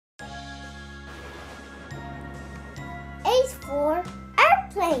is for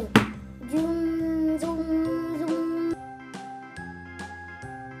airplane. Zoom, zoom, zoom.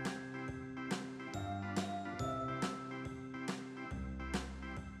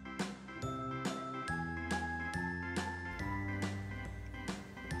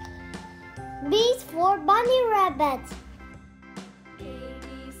 B is for bunny rabbit.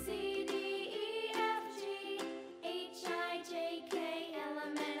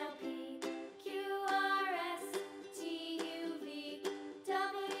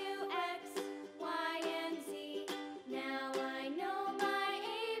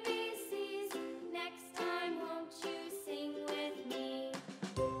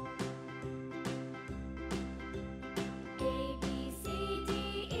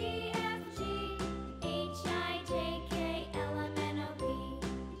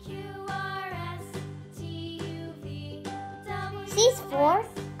 C is for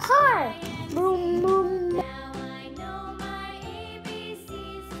car. Boom, boom. Now I know my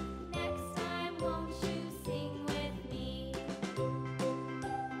ABCs. Next time, won't you sing with me?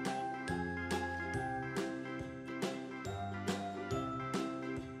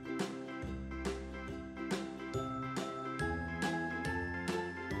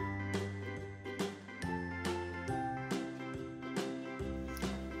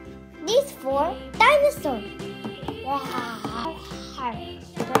 D is for dinosaur.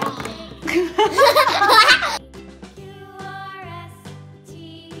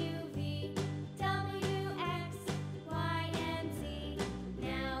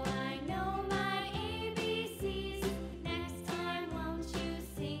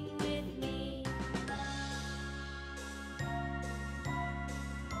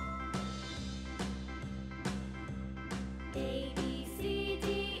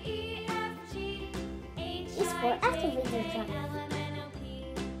 Is for excavator truck.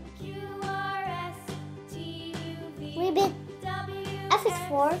 Ribbit. F is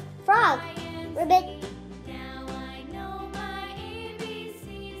for frog. Ribbit. Now I know my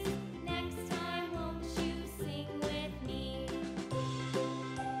ABCs. Next time, won't you sing with me?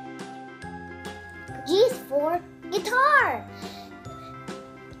 G is for guitar.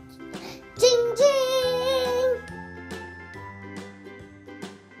 Jing jing.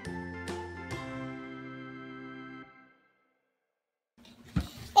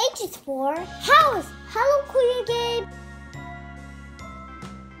 H is for house. Hello, Korea game.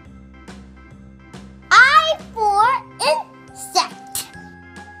 I for insect.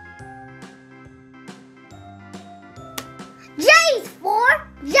 J is for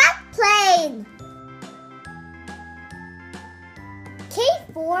jet plane. K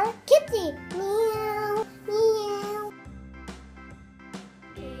for kitty. Meow, meow.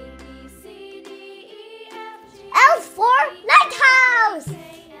 L is for lighthouse.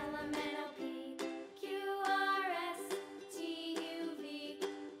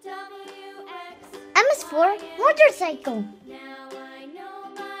 M is for motorcycle. Now I know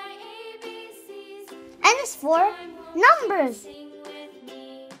my ABCs. N is for numbers. Sing with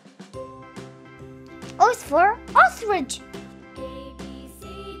me. O is for ostrich. A, B, C,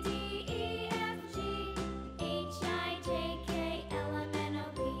 D, E, F, G, H, I, J, K, L, M, N, O,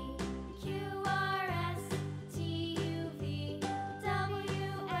 P, Q, R, S, T, U, V, W,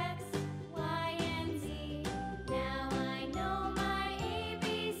 X, Y, and Z. Now I know my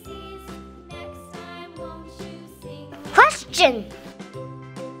ABCs. Next time, won't you sing with me? Question.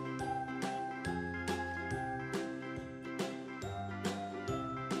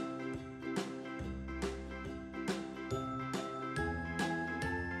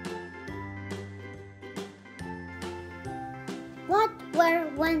 What, where,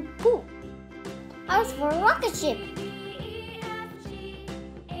 when, who? R is for rocket ship.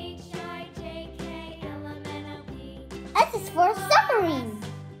 S is for submarine.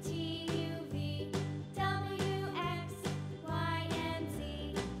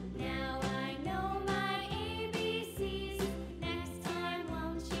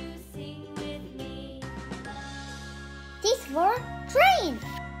 T is for train.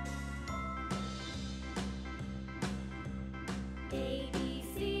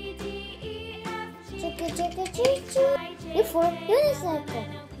 Chicka chicka choo choo. U for unicycle.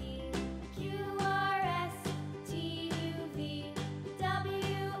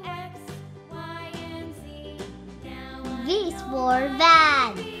 V is for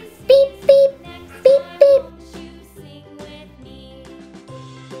van. Beep beep beep beep.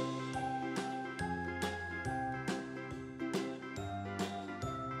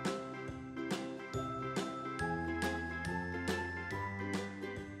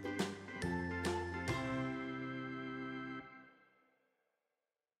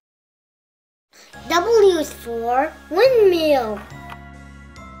 W is for windmill.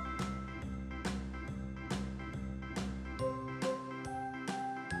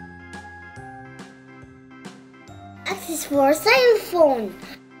 X is for cell phone.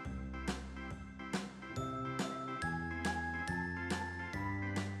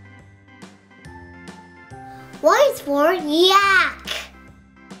 Y is for yak.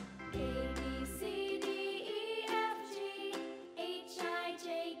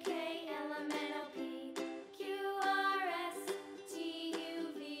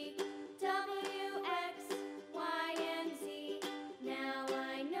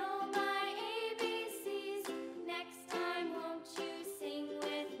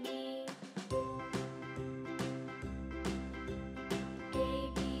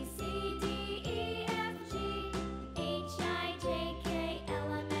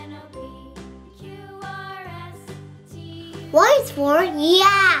 Y is for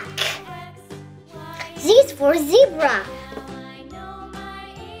yak. Z is for zebra.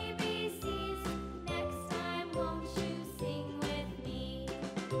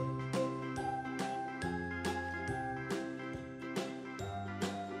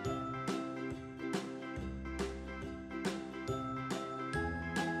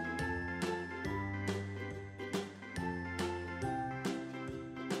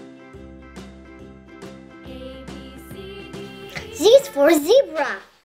 Z is for zebra.